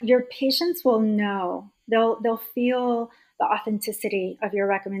Your patients will know. They'll feel the authenticity of your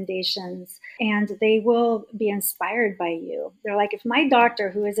recommendations and they will be inspired by you. They're like, if my doctor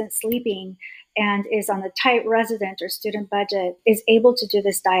who isn't sleeping and is on a tight resident or student budget is able to do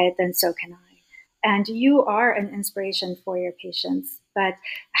this diet, then so can I. And you are an inspiration for your patients. But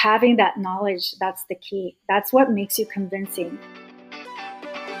having that knowledge, that's the key. That's what makes you convincing.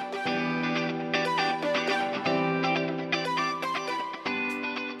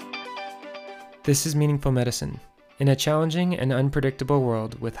 This is Meaningful Medicine. In a challenging and unpredictable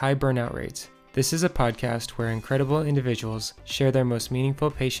world with high burnout rates, this is a podcast where incredible individuals share their most meaningful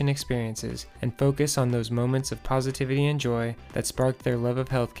patient experiences and focus on those moments of positivity and joy that spark their love of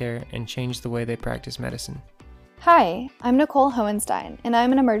healthcare and change the way they practice medicine. Hi, I'm Nicole Hohenstein, and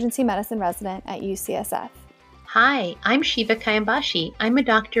I'm an emergency medicine resident at UCSF. Hi, I'm Shiva Kayambashi. I'm a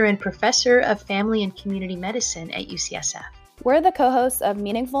doctor and professor of family and community medicine at UCSF. We're the co-hosts of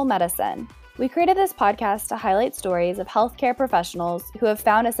Meaningful Medicine. We created this podcast to highlight stories of healthcare professionals who have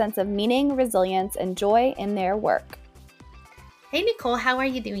found a sense of meaning, resilience, and joy in their work. Hey Nicole, how are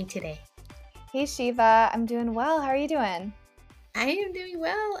you doing today? Hey Shiva, I'm doing well. How are you doing? I am doing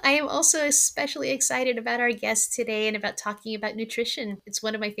well. I am also especially excited about our guest today and about talking about nutrition. It's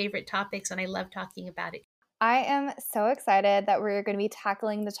one of my favorite topics and I love talking about it. I am so excited that we're going to be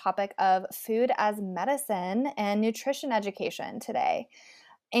tackling the topic of food as medicine and nutrition education today.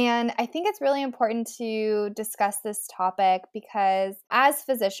 And I think it's really important to discuss this topic because as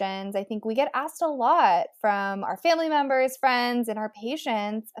physicians, I think we get asked a lot from our family members, friends, and our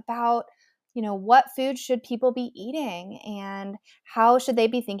patients about, what food should people be eating and how should they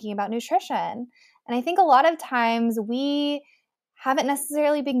be thinking about nutrition? And I think a lot of times we haven't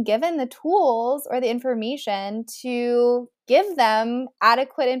necessarily been given the tools or the information to give them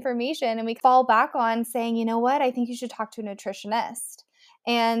adequate information. And we fall back on saying, you know what, I think you should talk to a nutritionist.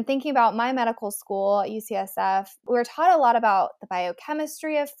 And thinking about my medical school at UCSF, we were taught a lot about the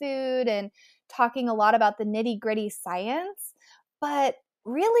biochemistry of food and talking a lot about the nitty-gritty science. But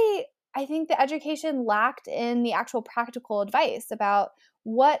really, I think the education lacked in the actual practical advice about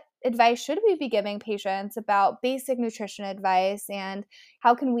what advice should we be giving patients about basic nutrition advice and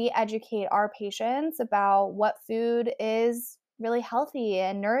how can we educate our patients about what food is really healthy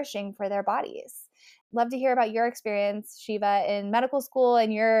and nourishing for their bodies. Love to hear about your experience, Shiva, in medical school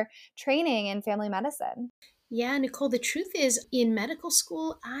and your training in family medicine. Yeah, Nicole, the truth is in medical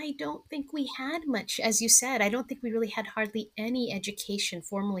school, I don't think we had much, as you said, I don't think we really had hardly any education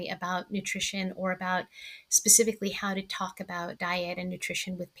formally about nutrition or about specifically how to talk about diet and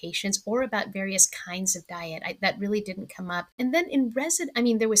nutrition with patients or about various kinds of diet. That really didn't come up. And then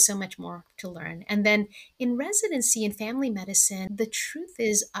there was so much more to learn. And then in residency in family medicine, the truth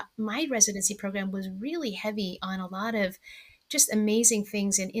is my residency program was really heavy on a lot of just amazing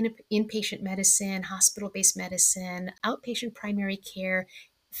things in inpatient medicine, hospital-based medicine, outpatient primary care.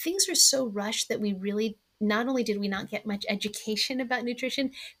 Things are so rushed that we really not only did we not get much education about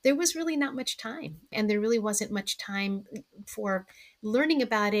nutrition, there was really not much time. And there really wasn't much time for learning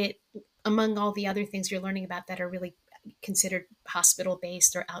about it among all the other things you're learning about that are really considered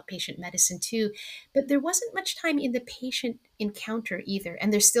hospital-based or outpatient medicine too. But there wasn't much time in the patient encounter either.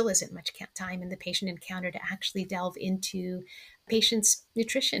 And there still isn't much time in the patient encounter to actually delve into patients'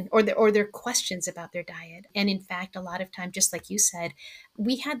 nutrition or their questions about their diet. And in fact, a lot of time, just like you said,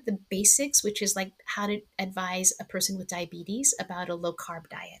 we had the basics, which is like how to advise a person with diabetes about a low carb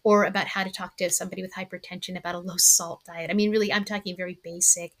diet or about how to talk to somebody with hypertension about a low salt diet. I mean, really, I'm talking very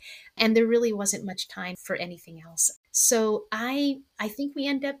basic. And there really wasn't much time for anything else. So I think we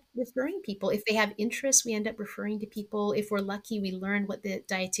end up referring people. If they have interest, we end up referring to people. If we're lucky, we learn what the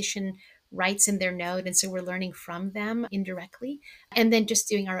dietitian writes in their note. And so we're learning from them indirectly. And then just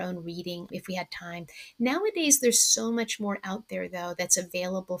doing our own reading if we had time. Nowadays, there's so much more out there, though, that's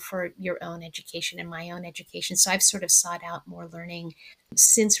available for your own education and my own education. So I've sort of sought out more learning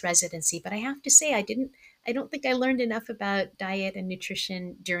since residency. But I have to say, I don't think I learned enough about diet and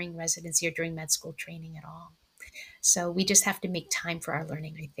nutrition during residency or during med school training at all. So we just have to make time for our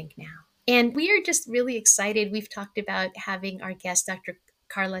learning, I think, now. And we are just really excited. We've talked about having our guest, Dr.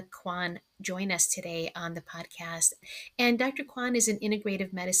 Carla Kwan, join us today on the podcast. And Dr. Kwan is an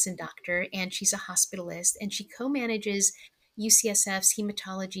integrative medicine doctor, and she's a hospitalist, and she co-manages UCSF's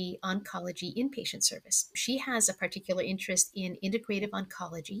hematology oncology inpatient service. She has a particular interest in integrative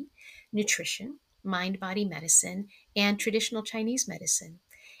oncology, nutrition, mind-body medicine, and traditional Chinese medicine.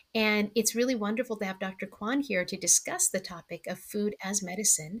 And it's really wonderful to have Dr. Kwan here to discuss the topic of food as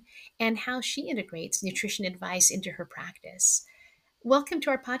medicine and how she integrates nutrition advice into her practice. Welcome to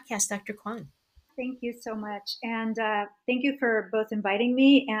our podcast, Dr. Kwan. Thank you so much. And thank you for both inviting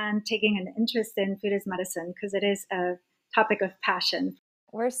me and taking an interest in food as medicine, because it is a topic of passion.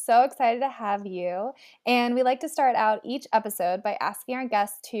 We're so excited to have you. And we like to start out each episode by asking our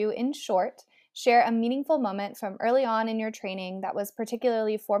guests to, in short, share a meaningful moment from early on in your training that was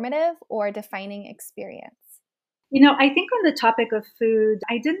particularly formative or a defining experience. I think on the topic of food,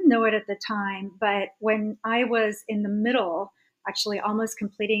 I didn't know it at the time, but when I was in the middle, actually almost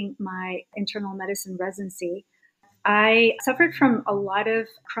completing my internal medicine residency, I suffered from a lot of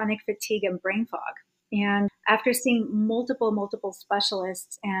chronic fatigue and brain fog. And after seeing multiple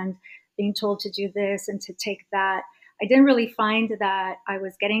specialists and being told to do this and to take that, I didn't really find that I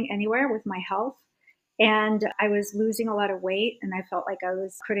was getting anywhere with my health. And I was losing a lot of weight, and I felt like I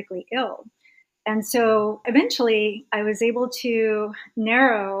was critically ill. And so eventually I was able to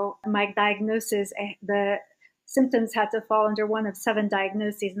narrow my diagnosis. The symptoms had to fall under one of 7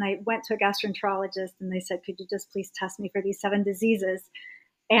 diagnoses. And I went to a gastroenterologist and they said, could you just please test me for these 7 diseases?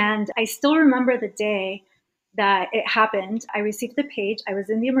 And I still remember the day that it happened. I received the page. I was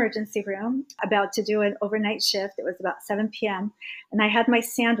in the emergency room about to do an overnight shift. It was about 7 p.m. And I had my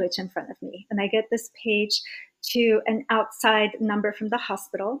sandwich in front of me. And I get this page to an outside number from the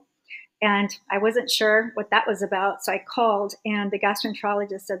hospital. And I wasn't sure what that was about. So I called, and the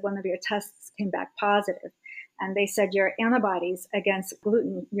gastroenterologist said one of your tests came back positive. And they said your antibodies against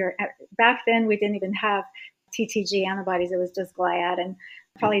gluten, back then we didn't even have TTG antibodies. It was just gliadin.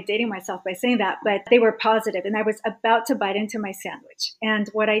 Probably dating myself by saying that, but they were positive. And I was about to bite into my sandwich. And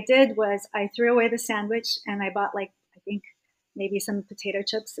what I did was I threw away the sandwich and I bought I think maybe some potato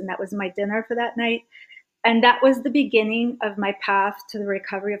chips. And that was my dinner for that night. And that was the beginning of my path to the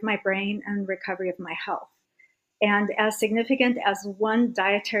recovery of my brain and recovery of my health. And as significant as one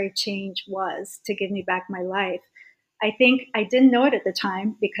dietary change was to give me back my life, I think I didn't know it at the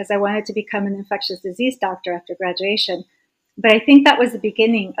time because I wanted to become an infectious disease doctor after graduation. But I think that was the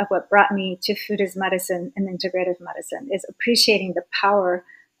beginning of what brought me to food as medicine and integrative medicine, is appreciating the power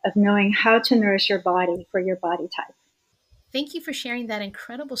of knowing how to nourish your body for your body type. Thank you for sharing that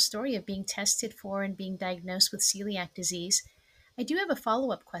incredible story of being tested for and being diagnosed with celiac disease. I do have a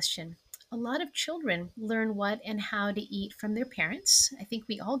follow-up question. A lot of children learn what and how to eat from their parents. I think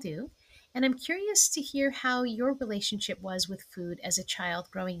we all do. And I'm curious to hear how your relationship was with food as a child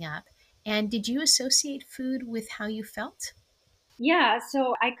growing up. And did you associate food with how you felt? Yeah,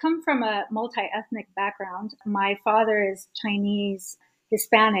 so I come from a multi-ethnic background. My father is Chinese,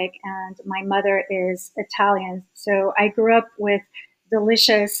 Hispanic, and my mother is Italian. So I grew up with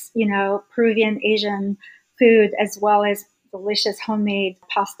delicious, Peruvian, Asian food, as well as delicious homemade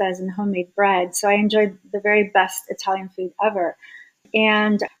pastas and homemade bread. So I enjoyed the very best Italian food ever.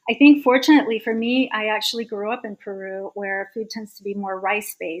 And I think fortunately for me, I actually grew up in Peru where food tends to be more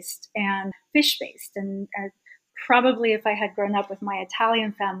rice based and fish based. And probably if I had grown up with my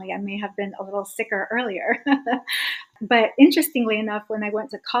Italian family, I may have been a little sicker earlier. But interestingly enough, when I went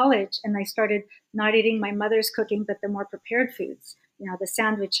to college and I started not eating my mother's cooking, but the more prepared foods, the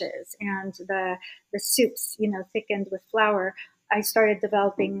sandwiches and the soups, thickened with flour, I started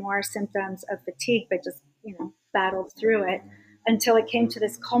developing more symptoms of fatigue, but just, battled through it until it came to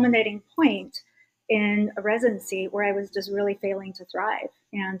this culminating point in a residency where I was just really failing to thrive.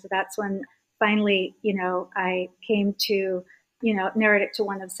 And that's when finally, I came to, narrowed it to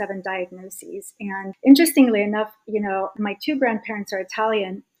one of 7 diagnoses. And interestingly enough, my 2 grandparents are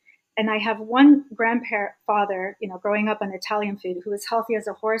Italian. And I have one grandfather, growing up on Italian food, who was healthy as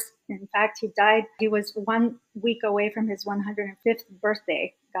a horse. In fact, he died. He was 1 week away from his 105th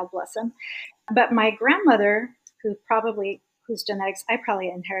birthday. God bless him. But my grandmother, whose genetics I probably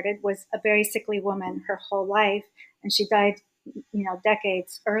inherited, was a very sickly woman her whole life. And she died,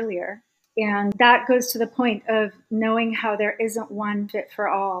 decades earlier. And that goes to the point of knowing how there isn't one fit for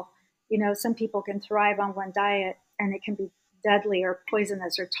all. Some people can thrive on one diet and it can be deadly or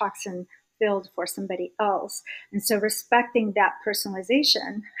poisonous or toxin filled for somebody else. And so respecting that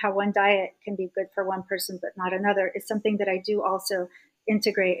personalization, how one diet can be good for one person but not another, is something that I do also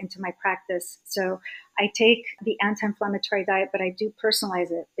integrate into my practice. So I take the anti-inflammatory diet, but I do personalize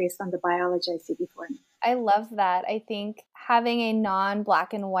it based on the biology I see before me. I love that. I think having a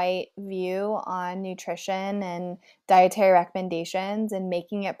non-black and white view on nutrition and dietary recommendations and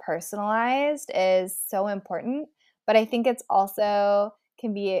making it personalized is so important. But I think it's also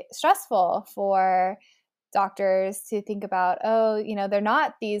can be stressful for doctors to think about, they're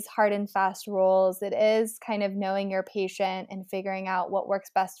not these hard and fast rules. It is kind of knowing your patient and figuring out what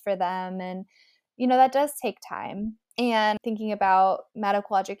works best for them. And, that does take time. And thinking about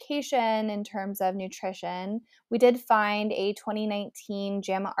medical education in terms of nutrition, we did find a 2019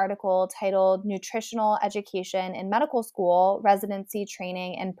 JAMA article titled Nutritional Education in Medical School, Residency,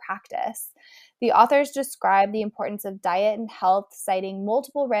 Training, and Practice. The authors describe the importance of diet and health, citing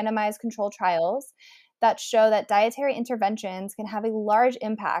multiple randomized controlled trials that show that dietary interventions can have a large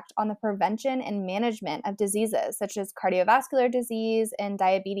impact on the prevention and management of diseases such as cardiovascular disease and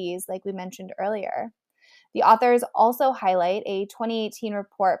diabetes, like we mentioned earlier. The authors also highlight a 2018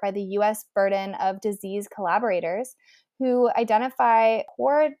 report by the U.S. Burden of Disease Collaborators, who identify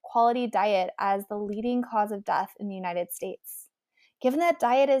poor quality diet as the leading cause of death in the United States. Given that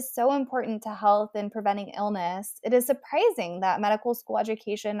diet is so important to health and preventing illness, it is surprising that medical school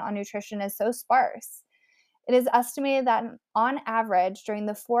education on nutrition is so sparse. It is estimated that on average, during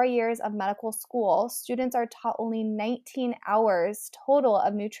the 4 years of medical school, students are taught only 19 hours total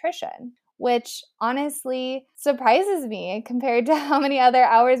of nutrition, which honestly surprises me compared to how many other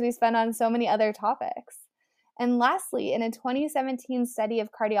hours we spend on so many other topics. And lastly, in a 2017 study of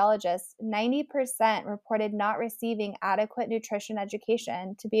cardiologists, 90% reported not receiving adequate nutrition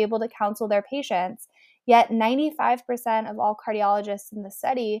education to be able to counsel their patients, yet 95% of all cardiologists in the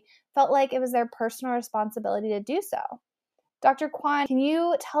study felt like it was their personal responsibility to do so. Dr. Kwan, can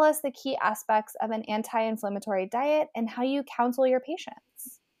you tell us the key aspects of an anti-inflammatory diet and how you counsel your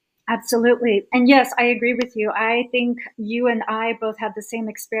patients? Absolutely. And yes, I agree with you. I think you and I both had the same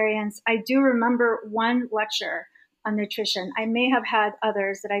experience. I do remember one lecture on nutrition. I may have had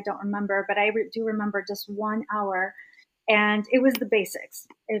others that I don't remember, but I do remember just 1 hour. And it was the basics.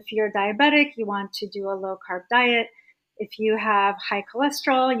 If you're diabetic, you want to do a low carb diet. If you have high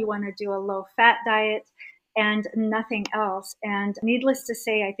cholesterol, you want to do a low fat diet and nothing else. And needless to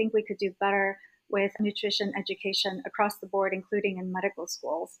say, I think we could do better with nutrition education across the board, including in medical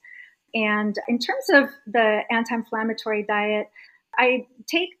schools. And in terms of the anti-inflammatory diet, I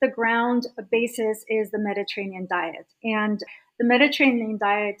take the ground basis is the Mediterranean diet. And the Mediterranean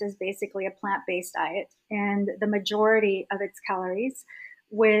diet is basically a plant-based diet, and the majority of its calories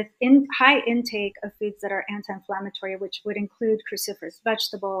with high intake of foods that are anti-inflammatory, which would include cruciferous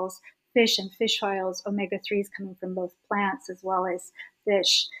vegetables, fish and fish oils, omega-3s coming from both plants as well as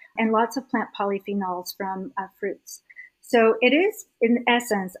fish, and lots of plant polyphenols from fruits. So it is, in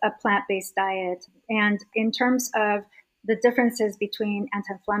essence, a plant-based diet. And in terms of the differences between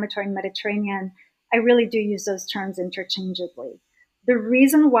anti-inflammatory and Mediterranean, I really do use those terms interchangeably. The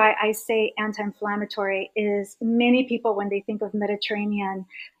reason why I say anti-inflammatory is many people, when they think of Mediterranean,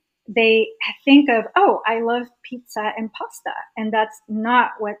 they think of, oh, I love pizza and pasta. And that's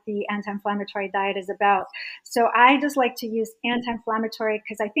not what the anti-inflammatory diet is about. So I just like to use anti-inflammatory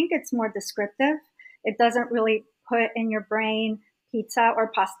because I think it's more descriptive. It doesn't really put in your brain pizza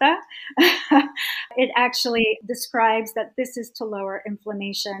or pasta. It actually describes that this is to lower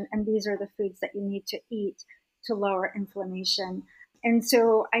inflammation, and these are the foods that you need to eat to lower inflammation. And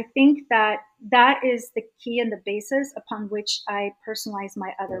so I think that that is the key and the basis upon which I personalize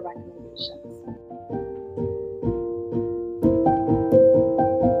my other recommendations.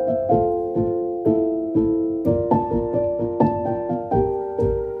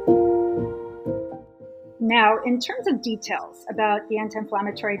 Now, in terms of details about the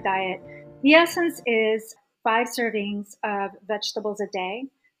anti-inflammatory diet, the essence is 5 servings of vegetables a day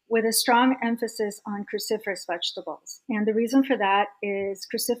with a strong emphasis on cruciferous vegetables. And the reason for that is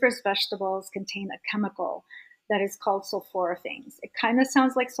cruciferous vegetables contain a chemical that is called sulforaphanes. It kind of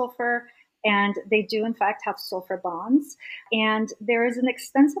sounds like sulfur, and they do in fact have sulfur bonds. And there is an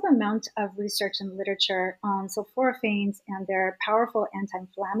extensive amount of research and literature on sulforaphanes and their powerful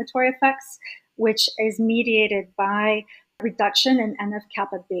anti-inflammatory effects, which is mediated by reduction in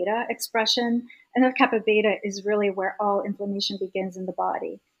NF-kappa beta expression. NF-kappa beta is really where all inflammation begins in the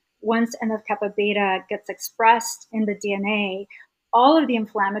body. Once NF-kappa beta gets expressed in the DNA, all of the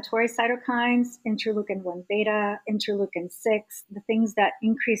inflammatory cytokines, interleukin-1 beta, interleukin-6, the things that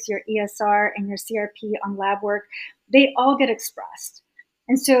increase your ESR and your CRP on lab work, they all get expressed.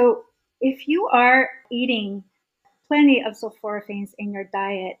 And so if you are eating plenty of sulforaphanes in your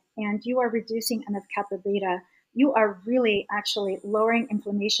diet and you are reducing NF-kappa beta, you are really actually lowering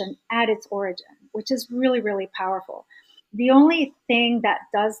inflammation at its origin, which is really, really powerful. The only thing that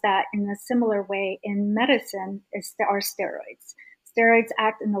does that in a similar way in medicine are steroids. Steroids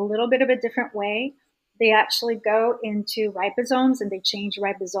act in a little bit of a different way. They actually go into ribosomes and they change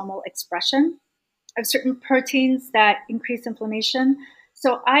ribosomal expression of certain proteins that increase inflammation.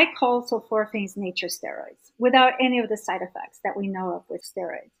 So I call sulforaphanes nature steroids without any of the side effects that we know of with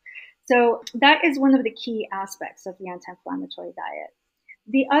steroids. So that is one of the key aspects of the anti-inflammatory diet.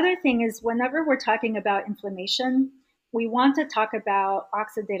 The other thing is whenever we're talking about inflammation, we want to talk about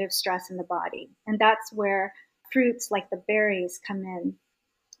oxidative stress in the body. And that's where fruits like the berries come in.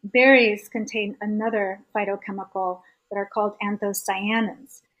 Berries contain another phytochemical that are called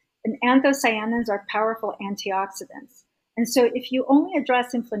anthocyanins. And anthocyanins are powerful antioxidants. And so if you only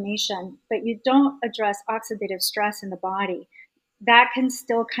address inflammation, but you don't address oxidative stress in the body, that can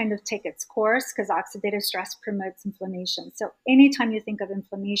still kind of take its course because oxidative stress promotes inflammation. So anytime you think of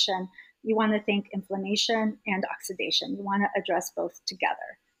inflammation, you want to think inflammation and oxidation. You want to address both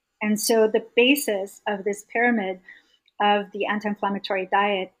together. And so the basis of this pyramid of the anti-inflammatory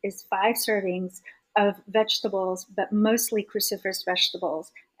diet is 5 servings of vegetables, but mostly cruciferous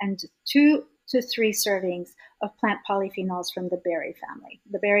vegetables, and 2 to 3 servings of plant polyphenols from the berry family.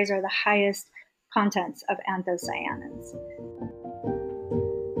 The berries are the highest contents of anthocyanins.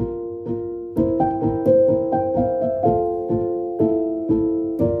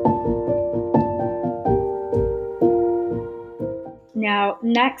 Now,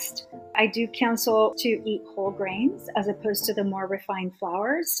 next, I do counsel to eat whole grains as opposed to the more refined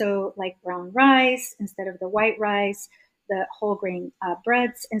flours. So like brown rice instead of the white rice, the whole grain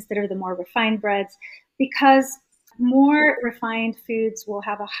breads instead of the more refined breads, because more refined foods will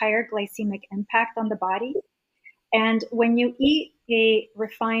have a higher glycemic impact on the body. And when you eat a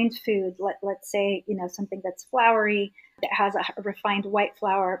refined food, let's say, something that's floury, that has a refined white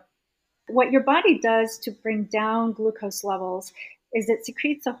flour, what your body does to bring down glucose levels is it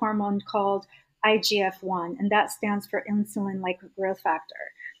secretes a hormone called IGF-1, and that stands for insulin-like growth factor.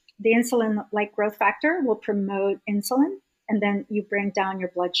 The insulin-like growth factor will promote insulin, and then you bring down your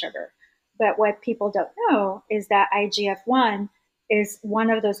blood sugar. But what people don't know is that IGF-1 is one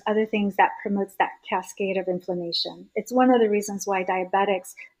of those other things that promotes that cascade of inflammation. It's one of the reasons why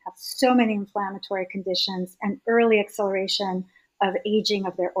diabetics have so many inflammatory conditions and early acceleration of aging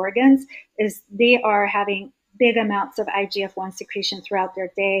of their organs is they are having big amounts of IGF-1 secretion throughout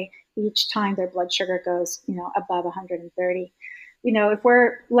their day each time their blood sugar goes, above 130. If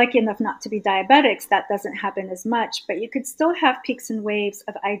we're lucky enough not to be diabetics, that doesn't happen as much, but you could still have peaks and waves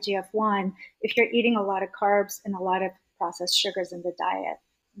of IGF-1 if you're eating a lot of carbs and a lot of processed sugars in the diet.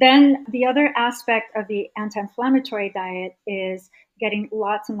 Then the other aspect of the anti-inflammatory diet is getting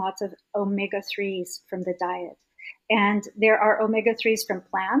lots and lots of omega-3s from the diet. And there are omega-3s from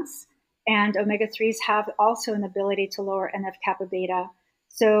plants, and omega-3s have also an ability to lower NF-kappa beta.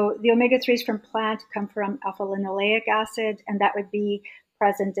 So the omega-3s from plant come from alpha-linoleic acid, and that would be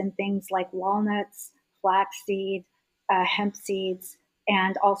present in things like walnuts, flaxseed, hemp seeds,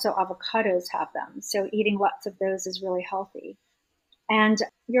 and also avocados have them. So eating lots of those is really healthy. And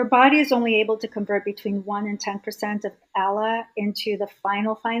your body is only able to convert between 1 and 10% of ALA into the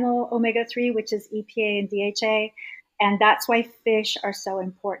final omega-3, which is EPA and DHA. And that's why fish are so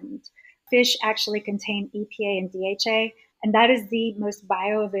important. Fish actually contain EPA and DHA, and that is the most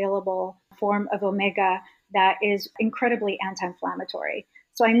bioavailable form of omega that is incredibly anti-inflammatory.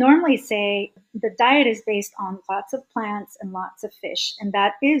 So I normally say the diet is based on lots of plants and lots of fish, and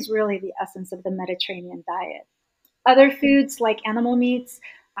that is really the essence of the Mediterranean diet. Other foods like animal meats,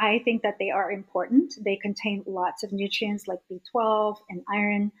 I think that they are important. They contain lots of nutrients like B12 and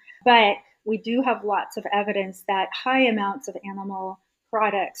iron, but we do have lots of evidence that high amounts of animal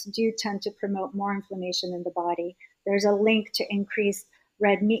products do tend to promote more inflammation in the body. There's a link to increased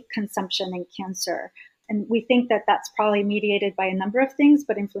red meat consumption and cancer. And we think that that's probably mediated by a number of things,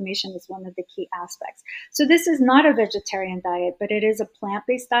 but inflammation is one of the key aspects. So this is not a vegetarian diet, but it is a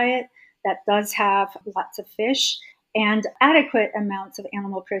plant-based diet that does have lots of fish and adequate amounts of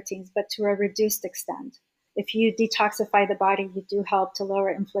animal proteins, but to a reduced extent. If you detoxify the body, you do help to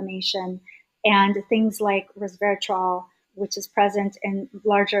lower inflammation. And things like resveratrol, which is present in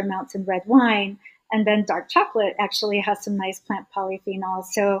larger amounts in red wine, and then dark chocolate actually has some nice plant polyphenols.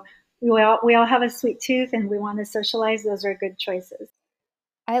 So we all have a sweet tooth and we want to socialize. Those are good choices.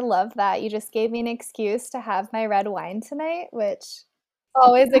 I love that. You just gave me an excuse to have my red wine tonight, which is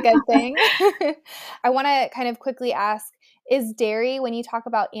always a good thing. I want to kind of quickly ask, is dairy, when you talk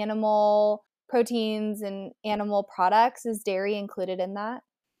about animal proteins and animal products, is dairy included in that?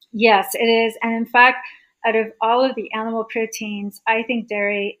 Yes, it is. And in fact, out of all of the animal proteins, I think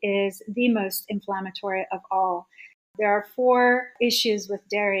dairy is the most inflammatory of all. There are 4 issues with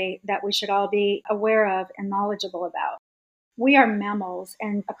dairy that we should all be aware of and knowledgeable about. We are mammals,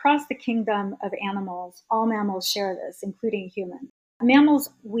 and across the kingdom of animals, all mammals share this, including humans. Mammals,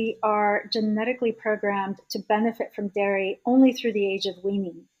 we are genetically programmed to benefit from dairy only through the age of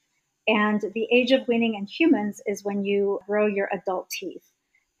weaning. And the age of weaning in humans is when you grow your adult teeth.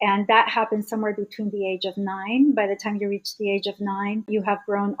 And that happens somewhere between the age of 9. By the time you reach the age of 9, you have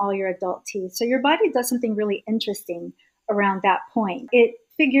grown all your adult teeth. So your body does something really interesting around that point. It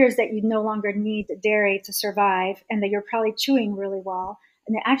figures that you no longer need dairy to survive and that you're probably chewing really well.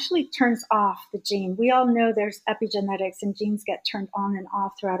 And it actually turns off the gene. We all know there's epigenetics and genes get turned on and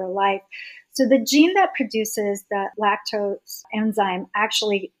off throughout our life. So the gene that produces the lactose enzyme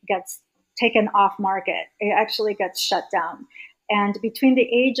actually gets taken off market. It actually gets shut down. And between the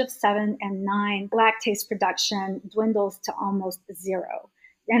age of 7 and 9, lactase production dwindles to almost zero.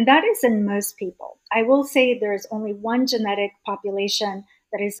 And that is in most people. I will say there's only one genetic population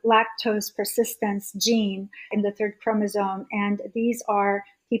that is lactose persistence gene in the third chromosome. And these are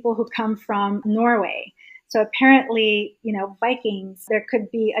people who come from Norway. So apparently, Vikings, there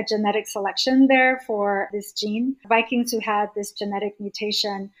could be a genetic selection there for this gene. Vikings who had this genetic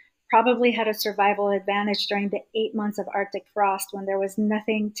mutation probably had a survival advantage during the 8 months of Arctic frost when there was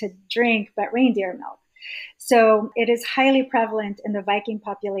nothing to drink but reindeer milk. So it is highly prevalent in the Viking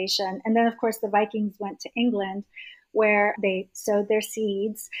population. And then, of course, the Vikings went to England, where they sowed their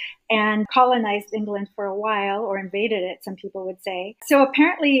seeds and colonized England for a while, or invaded it, some people would say. So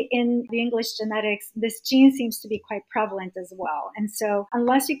apparently in the English genetics, this gene seems to be quite prevalent as well. And so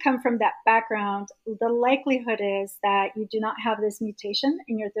unless you come from that background, the likelihood is that you do not have this mutation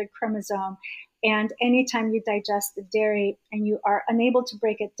in your third chromosome. And anytime you digest the dairy and you are unable to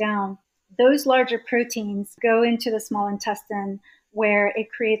break it down, those larger proteins go into the small intestine, where it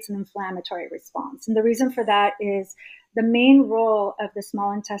creates an inflammatory response. And the reason for that is the main role of the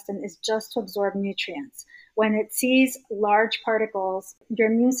small intestine is just to absorb nutrients. When it sees large particles, your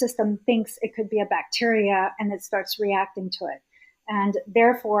immune system thinks it could be a bacteria and it starts reacting to it. And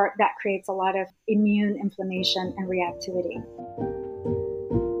therefore, that creates a lot of immune inflammation and reactivity.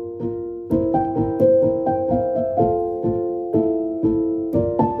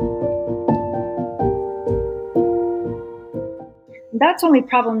 That's only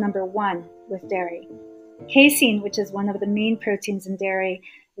problem number one with dairy. Casein, which is one of the main proteins in dairy,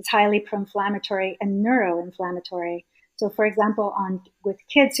 is highly pro-inflammatory and neuroinflammatory. So for example, with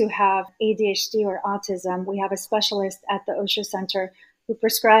kids who have ADHD or autism, we have a specialist at the Osher Center who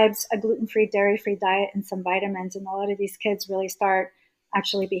prescribes a gluten-free, dairy-free diet and some vitamins. And a lot of these kids really start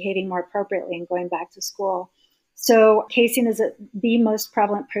actually behaving more appropriately and going back to school. So casein is the most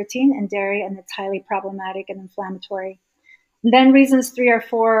prevalent protein in dairy, and it's highly problematic and inflammatory. And then reasons 3 or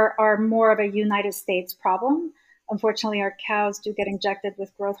 4 are more of a United States problem. Unfortunately, our cows do get injected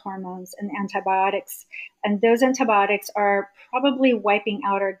with growth hormones and antibiotics. And those antibiotics are probably wiping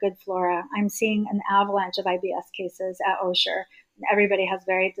out our good flora. I'm seeing an avalanche of IBS cases at Osher. Everybody has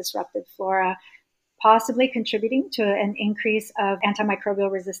very disrupted flora, possibly contributing to an increase of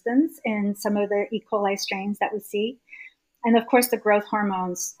antimicrobial resistance in some of the E. coli strains that we see. And of course, the growth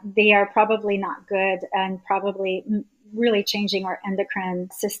hormones, they are probably not good and probably really changing our endocrine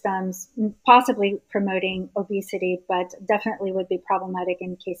systems, possibly promoting obesity, but definitely would be problematic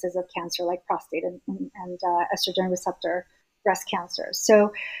in cases of cancer like prostate and estrogen receptor breast cancer.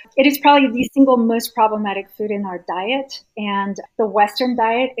 So it is probably the single most problematic food in our diet. And the Western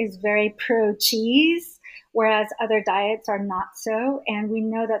diet is very pro-cheese, whereas other diets are not so. And we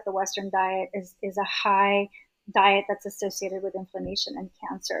know that the Western diet is a high diet that's associated with inflammation and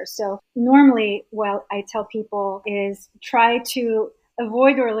cancer. So normally what I tell people is try to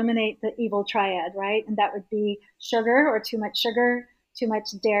avoid or eliminate the evil triad, right? And that would be sugar or too much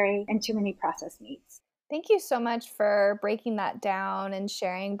dairy, and too many processed meats. Thank you so much for breaking that down and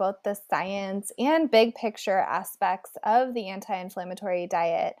sharing both the science and big picture aspects of the anti-inflammatory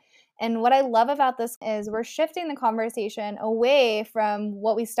diet. And what I love about this is we're shifting the conversation away from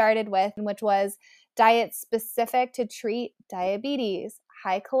what we started with, which was diets specific to treat diabetes,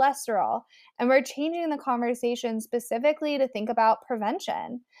 high cholesterol, and we're changing the conversation specifically to think about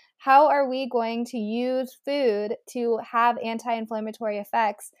prevention. How are we going to use food to have anti-inflammatory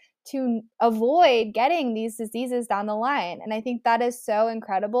effects to avoid getting these diseases down the line? And I think that is so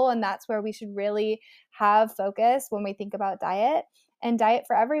incredible, and that's where we should really have focus when we think about diet and diet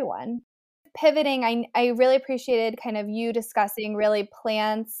for everyone. Pivoting, I really appreciated kind of you discussing really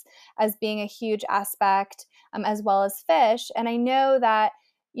plants as being a huge aspect, as well as fish. And I know that,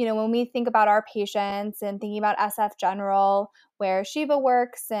 when we think about our patients and thinking about SF General, where Shiva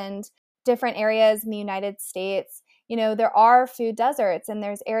works and different areas in the United States, there are food deserts, and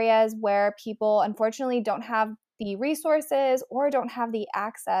there's areas where people unfortunately don't have the resources or don't have the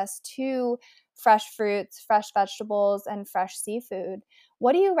access to fresh fruits, fresh vegetables, and fresh seafood.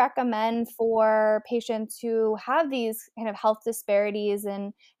 What do you recommend for patients who have these kind of health disparities,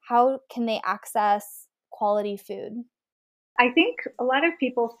 and how can they access quality food? I think a lot of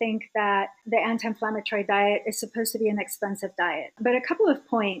people think that the anti-inflammatory diet is supposed to be an expensive diet. But a couple of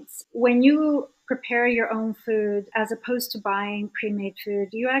points. When you prepare your own food as opposed to buying pre-made food,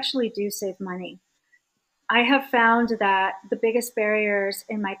 you actually do save money. I have found that the biggest barriers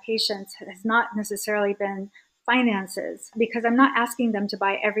in my patients has not necessarily been finances, because I'm not asking them to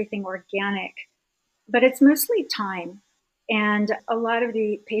buy everything organic, but it's mostly time. And a lot of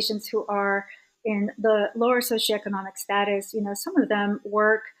the patients who are in the lower socioeconomic status, some of them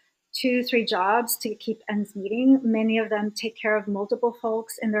work 2, 3 jobs to keep ends meeting. Many of them take care of multiple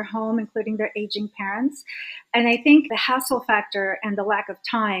folks in their home, including their aging parents. And I think the hassle factor and the lack of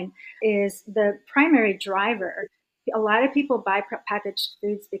time is the primary driver. A lot of people buy packaged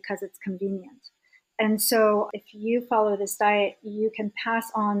foods because it's convenient. And so if you follow this diet, you can pass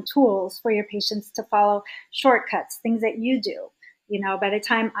on tools for your patients to follow, shortcuts, things that you do. By the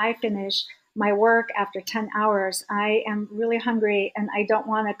time I finish my work after 10 hours, I am really hungry and I don't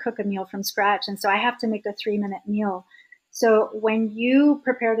want to cook a meal from scratch. And so I have to make a 3-minute meal. So when you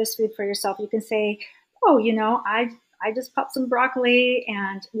prepare this food for yourself, you can say, oh, I just popped some broccoli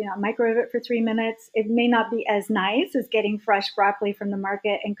and, microwave it for 3 minutes. It may not be as nice as getting fresh broccoli from the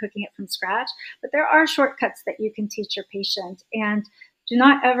market and cooking it from scratch, but there are shortcuts that you can teach your patient. And do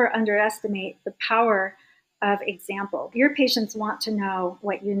not ever underestimate the power of example. Your patients want to know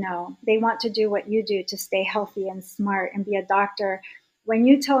what you know. They want to do what you do to stay healthy and smart and be a doctor. When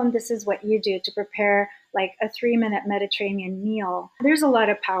you tell them this is what you do to prepare like a 3-minute Mediterranean meal, there's a lot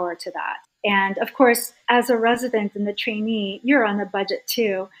of power to that. And of course, as a resident and the trainee, you're on a budget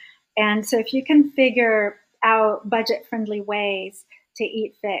too. And so if you can figure out budget-friendly ways to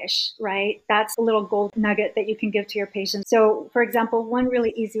eat fish, right? That's a little gold nugget that you can give to your patients. So for example, one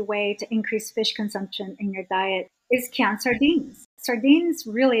really easy way to increase fish consumption in your diet is canned sardines. Sardines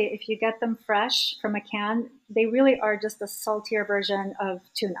really, if you get them fresh from a can, they really are just a saltier version of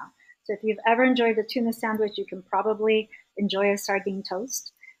tuna. So if you've ever enjoyed a tuna sandwich, you can probably enjoy a sardine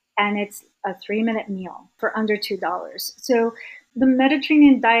toast. And it's a 3-minute meal for under $2. So the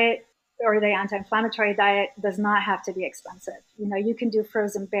Mediterranean diet or the anti-inflammatory diet does not have to be expensive. You can do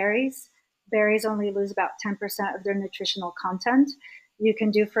frozen berries. Berries only lose about 10% of their nutritional content. You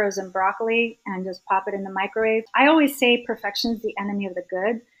can do frozen broccoli and just pop it in the microwave. I always say perfection is the enemy of the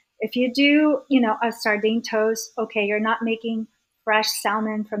good. If you do, a sardine toast, okay, you're not making fresh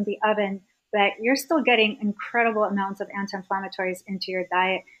salmon from the oven, but you're still getting incredible amounts of anti-inflammatories into your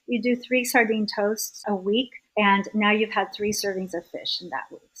diet. You do 3 sardine toasts a week, and now you've had 3 servings of fish in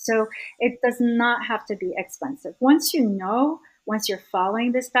that week. So it does not have to be expensive. Once you're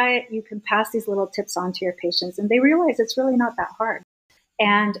following this diet, you can pass these little tips on to your patients, and they realize it's really not that hard.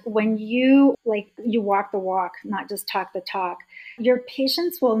 And when you walk the walk, not just talk the talk, your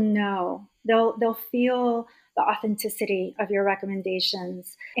patients will know, they'll feel the authenticity of your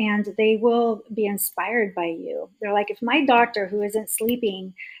recommendations, and they will be inspired by you. They're like, if my doctor who isn't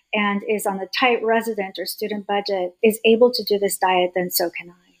sleeping and is on a tight resident or student budget is able to do this diet, then so can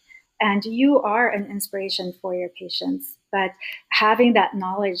I. And you are an inspiration for your patients. But having that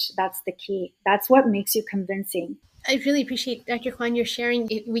knowledge, that's the key. That's what makes you convincing. I really appreciate, Dr. Kwan, your sharing.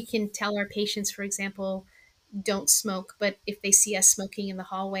 We can tell our patients, for example, don't smoke, but if they see us smoking in the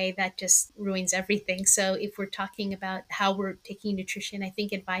hallway, that just ruins everything. So if we're talking about how we're taking nutrition, I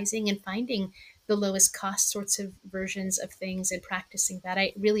think advising and finding the lowest cost sorts of versions of things and practicing that,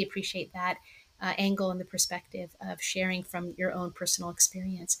 I really appreciate that angle and the perspective of sharing from your own personal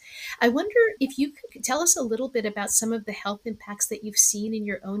experience. I wonder if you could tell us a little bit about some of the health impacts that you've seen in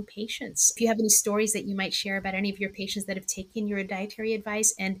your own patients. If you have any stories that you might share about any of your patients that have taken your dietary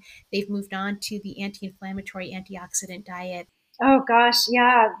advice and they've moved on to the anti-inflammatory, antioxidant diet. Oh gosh,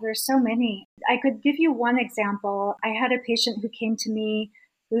 yeah, there's so many. I could give you one example. I had a patient who came to me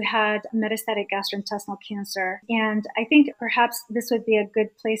who had metastatic gastrointestinal cancer. And I think perhaps this would be a good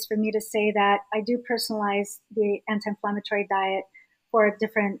place for me to say that I do personalize the anti-inflammatory diet for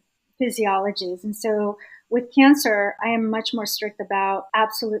different physiologies. And so with cancer, I am much more strict about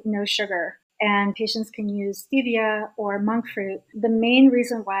absolute no sugar. And patients can use stevia or monk fruit. The main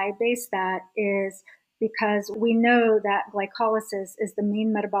reason why I base that is because we know that glycolysis is the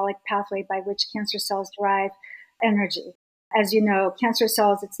main metabolic pathway by which cancer cells derive energy. As you know, cancer is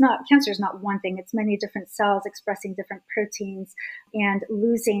not one thing. It's many different cells expressing different proteins and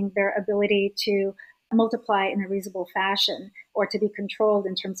losing their ability to multiply in a reasonable fashion or to be controlled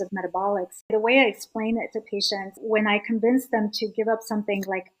in terms of metabolics. The way I explain it to patients when I convince them to give up something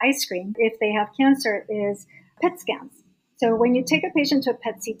like ice cream, if they have cancer, is PET scans. So when you take a patient to a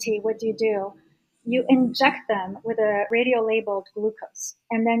PET CT, what do? You inject them with a radio-labeled glucose,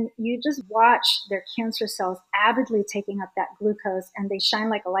 and then you just watch their cancer cells avidly taking up that glucose, and they shine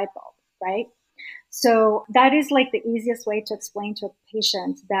like a light bulb, right? So that is like the easiest way to explain to a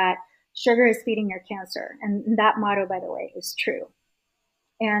patient that sugar is feeding your cancer. And that motto, by the way, is true.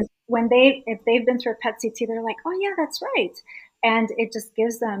 And if they've been through a PET CT, they're like, oh yeah, that's right. And it just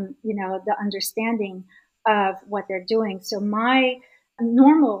gives them, the understanding of what they're doing. So my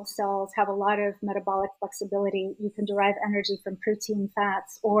normal cells have a lot of metabolic flexibility. You can derive energy from protein,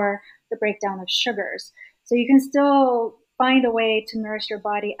 fats, or the breakdown of sugars. So you can still find a way to nourish your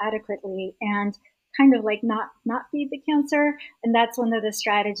body adequately and kind of like not feed the cancer. And that's one of the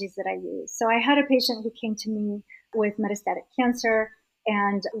strategies that I use. So I had a patient who came to me with metastatic cancer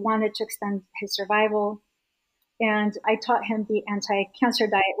and wanted to extend his survival. And I taught him the anti-cancer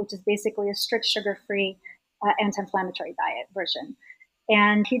diet, which is basically a strict sugar-free anti-inflammatory diet version.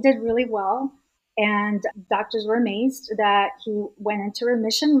 And he did really well. And doctors were amazed that he went into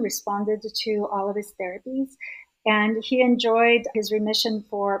remission, responded to all of his therapies, and he enjoyed his remission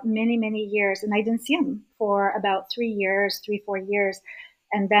for many, many years. And I didn't see him for about 4 years,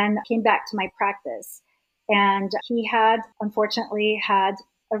 and then came back to my practice. And he had, unfortunately, had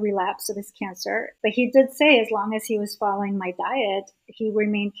a relapse of his cancer. But he did say as long as he was following my diet, he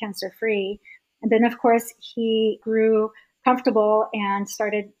remained cancer free. And then, of course, he grew comfortable and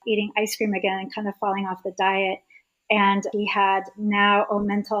started eating ice cream again and kind of falling off the diet. And he had now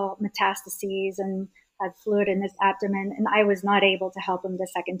omental metastases and had fluid in his abdomen. And I was not able to help him the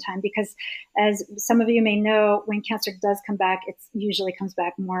second time because, as some of you may know, when cancer does come back, it usually comes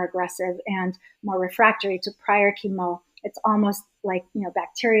back more aggressive and more refractory to prior chemo. It's almost like,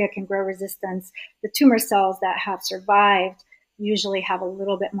 bacteria can grow resistance. The tumor cells that have survived usually have a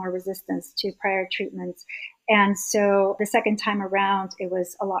little bit more resistance to prior treatments. And so the second time around, it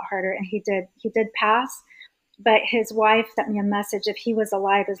was a lot harder. And he did pass. But his wife sent me a message. If he was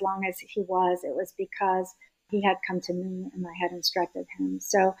alive as long as he was, it was because he had come to me and I had instructed him.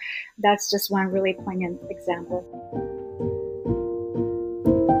 So that's just one really poignant example.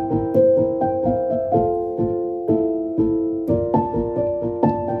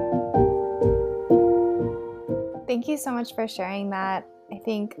 Thank you so much for sharing that. I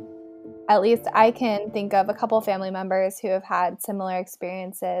think at least I can think of a couple of family members who have had similar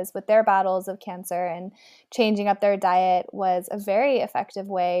experiences with their battles of cancer, and changing up their diet was a very effective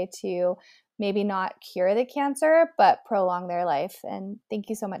way to maybe not cure the cancer, but prolong their life. And thank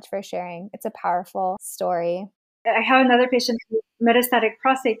you so much for sharing. It's a powerful story. I have another patient with metastatic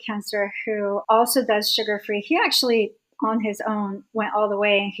prostate cancer who also does sugar-free. He actually, on his own, went all the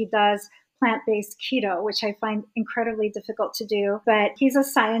way, and he does plant-based keto, which I find incredibly difficult to do. But he's a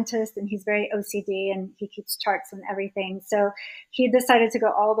scientist and he's very OCD and he keeps charts and everything. So he decided to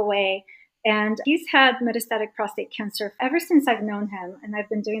go all the way. And he's had metastatic prostate cancer ever since I've known him. And I've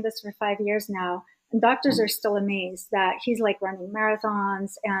been doing this for 5 years now. And doctors are still amazed that he's like running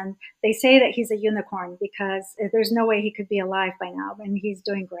marathons. And they say that he's a unicorn because there's no way he could be alive by now. And he's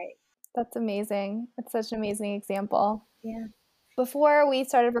doing great. That's amazing. It's such an amazing example. Yeah. Before we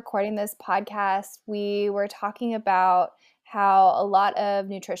started recording this podcast, we were talking about how a lot of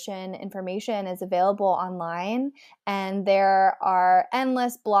nutrition information is available online, and there are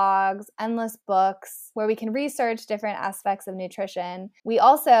endless blogs, endless books where we can research different aspects of nutrition. We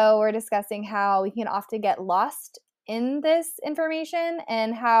also were discussing how we can often get lost in this information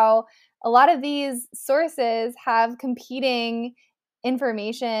and how a lot of these sources have competing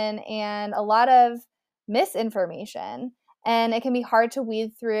information and a lot of misinformation. And it can be hard to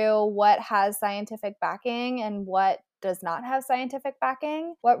weed through what has scientific backing and what does not have scientific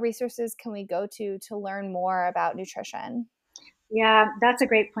backing. What resources can we go to learn more about nutrition? Yeah, that's a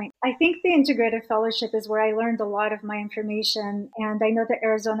great point. I think the Integrative Fellowship is where I learned a lot of my information. And I know the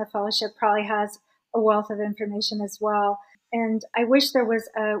Arizona Fellowship probably has a wealth of information as well. And I wish there was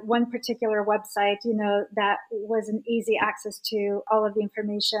one particular website, that was an easy access to all of the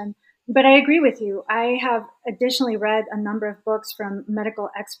information. But I agree with you. I have additionally read a number of books from medical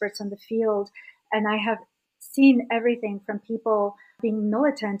experts in the field, and I have seen everything from people being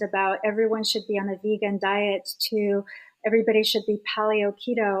militant about everyone should be on a vegan diet to everybody should be paleo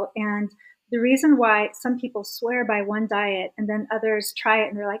keto. And the reason why some people swear by one diet and then others try it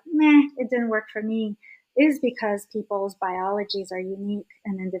and they're like, meh, it didn't work for me, is because people's biologies are unique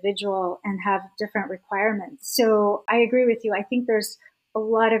and individual and have different requirements. So I agree with you. I think there's a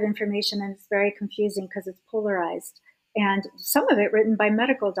lot of information and it's very confusing because it's polarized, and some of it written by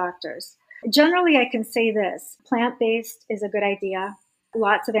medical doctors. Generally, I can say this: plant-based is a good idea.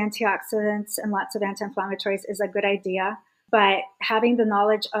 Lots of antioxidants and lots of anti-inflammatories is a good idea. But having the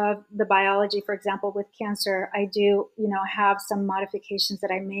knowledge of the biology, for example, with cancer, I do, have some modifications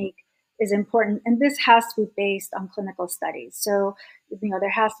that I make is important. And this has to be based on clinical studies. So, there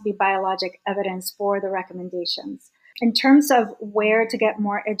has to be biologic evidence for the recommendations. In terms of where to get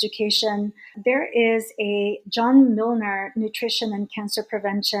more education, there is a John Milner Nutrition and Cancer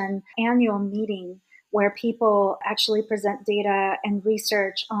Prevention annual meeting where people actually present data and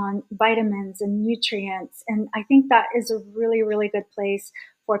research on vitamins and nutrients. And I think that is a really, really good place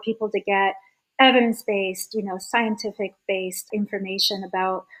for people to get evidence-based, scientific-based information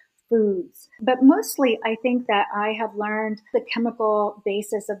about foods. But mostly, I think that I have learned the chemical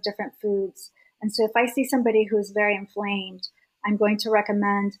basis of different foods. And so if I see somebody who's very inflamed, I'm going to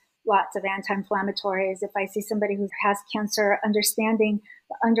recommend lots of anti-inflammatories. If I see somebody who has cancer, understanding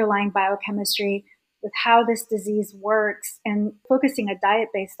the underlying biochemistry with how this disease works and focusing a diet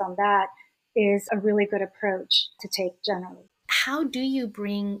based on that is a really good approach to take generally. How do you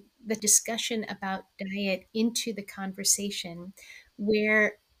bring the discussion about diet into the conversation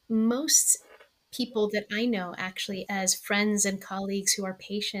where most people that I know, actually, as friends and colleagues who are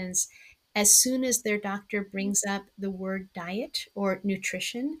patients, as soon as their doctor brings up the word diet or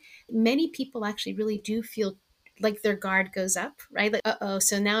nutrition, many people actually really do feel like their guard goes up, right? Like, uh-oh,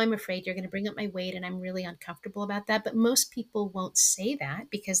 so now I'm afraid you're going to bring up my weight and I'm really uncomfortable about that. But most people won't say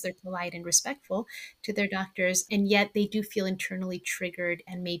that because they're polite and respectful to their doctors, and yet they do feel internally triggered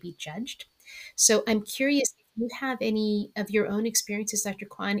and maybe judged. So I'm curious if you have any of your own experiences, Dr.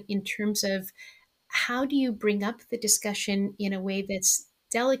 Kwan, in terms of how do you bring up the discussion in a way that's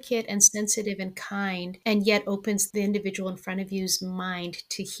delicate and sensitive and kind, and yet opens the individual in front of you's mind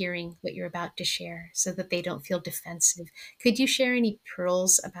to hearing what you're about to share so that they don't feel defensive? Could you share any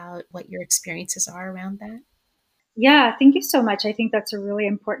pearls about what your experiences are around that? Yeah, thank you so much. I think that's a really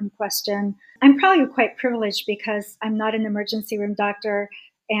important question. I'm probably quite privileged because I'm not an emergency room doctor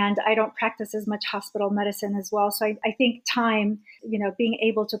and I don't practice as much hospital medicine as well. So I think time, being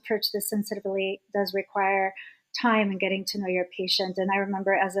able to approach this sensitively does require time and getting to know your patient. And I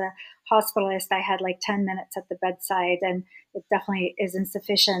remember as a hospitalist, I had like 10 minutes at the bedside, and it definitely is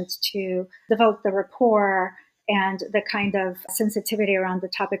insufficient to develop the rapport and the kind of sensitivity around the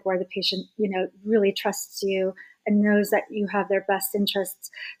topic where the patient, really trusts you and knows that you have their best interests.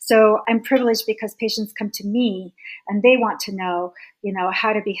 So I'm privileged because patients come to me and they want to know,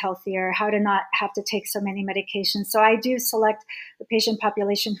 how to be healthier, how to not have to take so many medications. So I do select the patient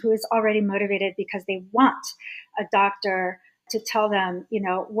population who is already motivated because they want a doctor to tell them,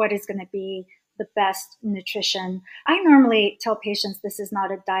 what is going to be the best nutrition. I normally tell patients this is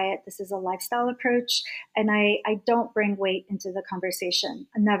not a diet, this is a lifestyle approach. And I don't bring weight into the conversation.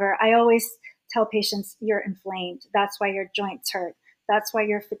 Never. I always tell patients you're inflamed. That's why your joints hurt. That's why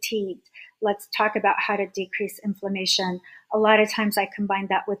you're fatigued. Let's talk about how to decrease inflammation. A lot of times I combine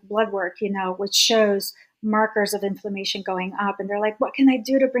that with blood work, which shows markers of inflammation going up. And they're like, what can I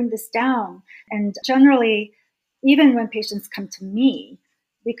do to bring this down? And generally, even when patients come to me,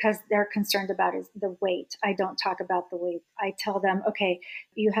 because they're concerned about is the weight, I don't talk about the weight. I tell them, okay,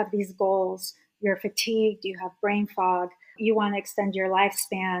 you have these goals, you're fatigued, you have brain fog, you want to extend your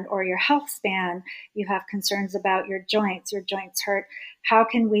lifespan or your health span, you have concerns about your joints hurt. How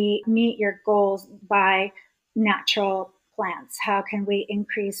can we meet your goals by natural plants? How can we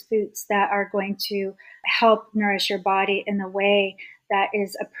increase foods that are going to help nourish your body in a way that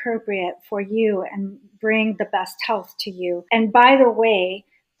is appropriate for you and bring the best health to you? And by the way,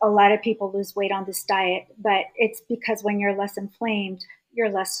 a lot of people lose weight on this diet, but it's because when you're less inflamed,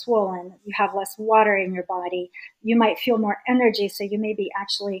 you're less swollen, you have less water in your body, you might feel more energy, so you may be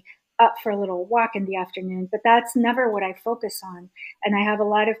actually up for a little walk in the afternoon, but that's never what I focus on. And I have a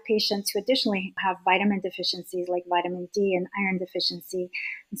lot of patients who additionally have vitamin deficiencies like vitamin D and iron deficiency.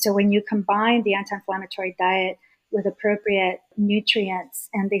 And so when you combine the anti-inflammatory diet with appropriate nutrients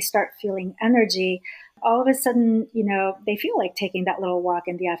and they start feeling energy, all of a sudden, they feel like taking that little walk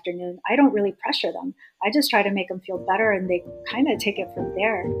in the afternoon. I don't really pressure them. I just try to make them feel better and they kind of take it from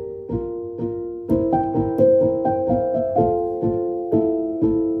there.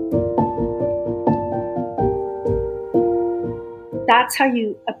 That's how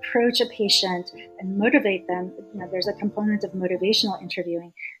you approach a patient and motivate them. There's a component of motivational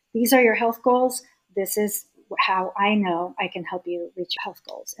interviewing. These are your health goals. This is how I know I can help you reach your health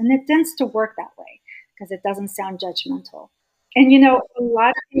goals. And it tends to work that way because it doesn't sound judgmental. And a lot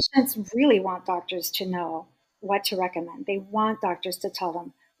of patients really want doctors to know what to recommend. They want doctors to tell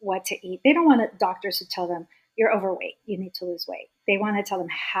them what to eat. They don't want doctors to tell them you're overweight, you need to lose weight. They want to tell them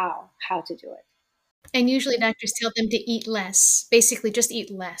how to do it. And usually doctors tell them to eat less, basically just eat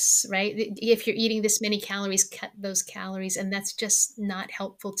less, right? If you're eating this many calories, cut those calories. And that's just not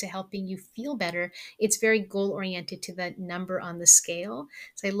helpful to helping you feel better. It's very goal oriented to the number on the scale.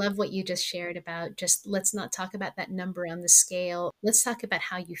 So I love what you just shared about just let's not talk about that number on the scale. Let's talk about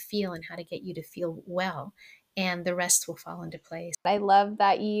how you feel and how to get you to feel well. and the rest will fall into place. I love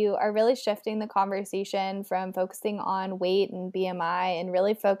that you are really shifting the conversation from focusing on weight and BMI and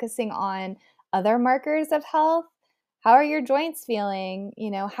really focusing on other markers of health. How are your joints feeling?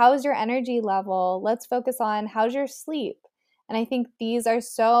 How's your energy level? Let's focus on how's your sleep. And I think these are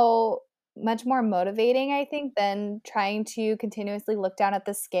so much more motivating, I think, than trying to continuously look down at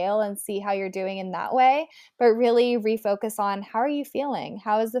the scale and see how you're doing in that way, but really refocus on how are you feeling?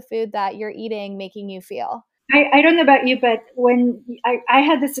 How is the food that you're eating making you feel? I don't know about you, but when I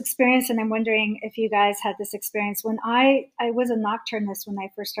had this experience, and I'm wondering if you guys had this experience, when I was a nocturnist when I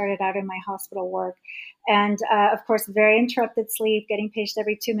first started out in my hospital work. And of course, very interrupted sleep, getting paged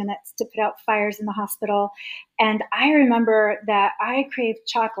every 2 minutes to put out fires in the hospital. And I remember that I craved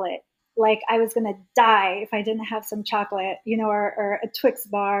chocolate. Like I was going to die if I didn't have some chocolate, or a Twix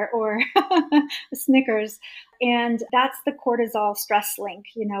bar or a Snickers. And that's the cortisol stress link,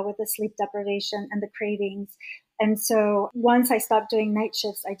 with the sleep deprivation and the cravings. And so once I stopped doing night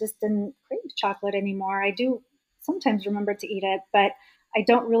shifts, I just didn't crave chocolate anymore. I do sometimes remember to eat it, but I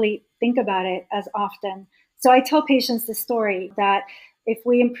don't really think about it as often. So I tell patients the story that if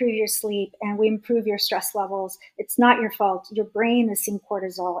we improve your sleep and we improve your stress levels, it's not your fault. Your brain is seeing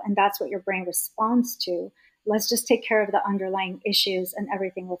cortisol, and that's what your brain responds to. Let's just take care of the underlying issues and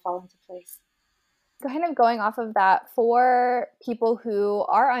everything will fall into place. Kind of going off of that, for people who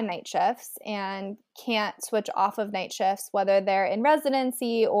are on night shifts and can't switch off of night shifts, whether they're in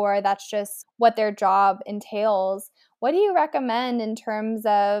residency or that's just what their job entails, what do you recommend in terms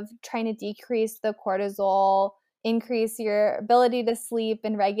of trying to decrease the cortisol, increase your ability to sleep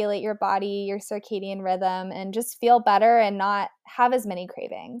and regulate your body, your circadian rhythm, and just feel better and not have as many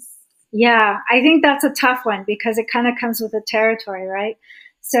cravings? Yeah, I think that's a tough one because it kind of comes with the territory, right?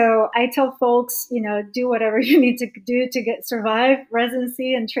 So I tell folks, do whatever you need to do to survive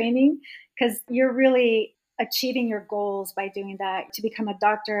residency and training, because you're really achieving your goals by doing that, to become a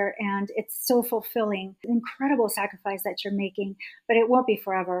doctor. And it's so fulfilling, incredible sacrifice that you're making, but it won't be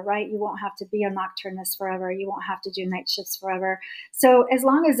forever, right? You won't have to be a nocturnist forever. You won't have to do night shifts forever. So as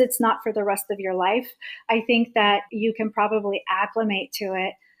long as it's not for the rest of your life, I think that you can probably acclimate to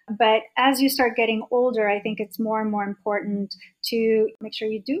it. But as you start getting older, I think it's more and more important to make sure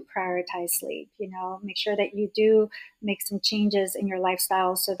you do prioritize sleep, make sure that you do make some changes in your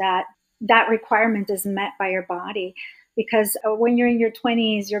lifestyle so that that requirement is met by your body. Because when you're in your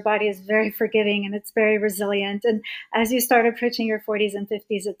 20s, your body is very forgiving and it's very resilient. And as you start approaching your 40s and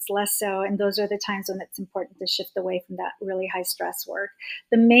 50s, it's less so. And those are the times when it's important to shift away from that really high stress work.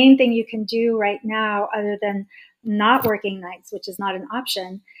 The main thing you can do right now, other than not working nights, which is not an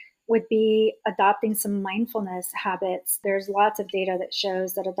option, would be adopting some mindfulness habits. There's lots of data that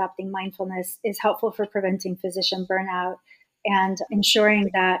shows that adopting mindfulness is helpful for preventing physician burnout and ensuring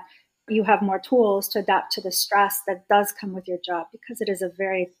that you have more tools to adapt to the stress that does come with your job, because it is a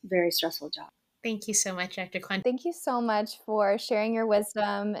very, very stressful job. Thank you so much, Dr. Kwan. Thank you so much for sharing your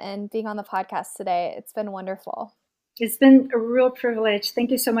wisdom and being on the podcast today. It's been wonderful. It's been a real privilege.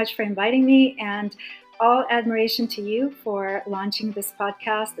 Thank you so much for inviting me, and all admiration to you for launching this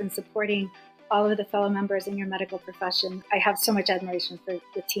podcast and supporting all of the fellow members in your medical profession. I have so much admiration for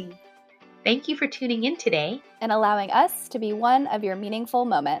the team. Thank you for tuning in today and allowing us to be one of your meaningful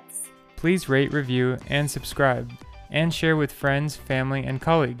moments. Please rate, review, and subscribe, and share with friends, family, and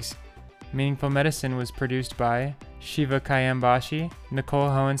colleagues. Meaningful Medicine was produced by Shiva Kayambashi, Nicole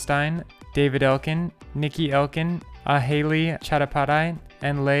Hohenstein, David Elkin, Nikki Elkin, Aheli Chattopadhyay,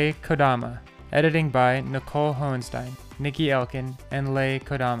 and Lei Kodama. Editing by Nicole Hohenstein, Nikki Elkin, and Lei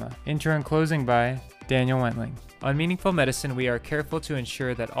Kodama. Intro and closing by Daniel Wentling. On Meaningful Medicine, we are careful to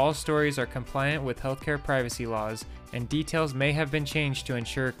ensure that all stories are compliant with healthcare privacy laws, and details may have been changed to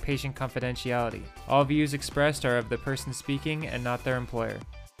ensure patient confidentiality. All views expressed are of the person speaking and not their employer.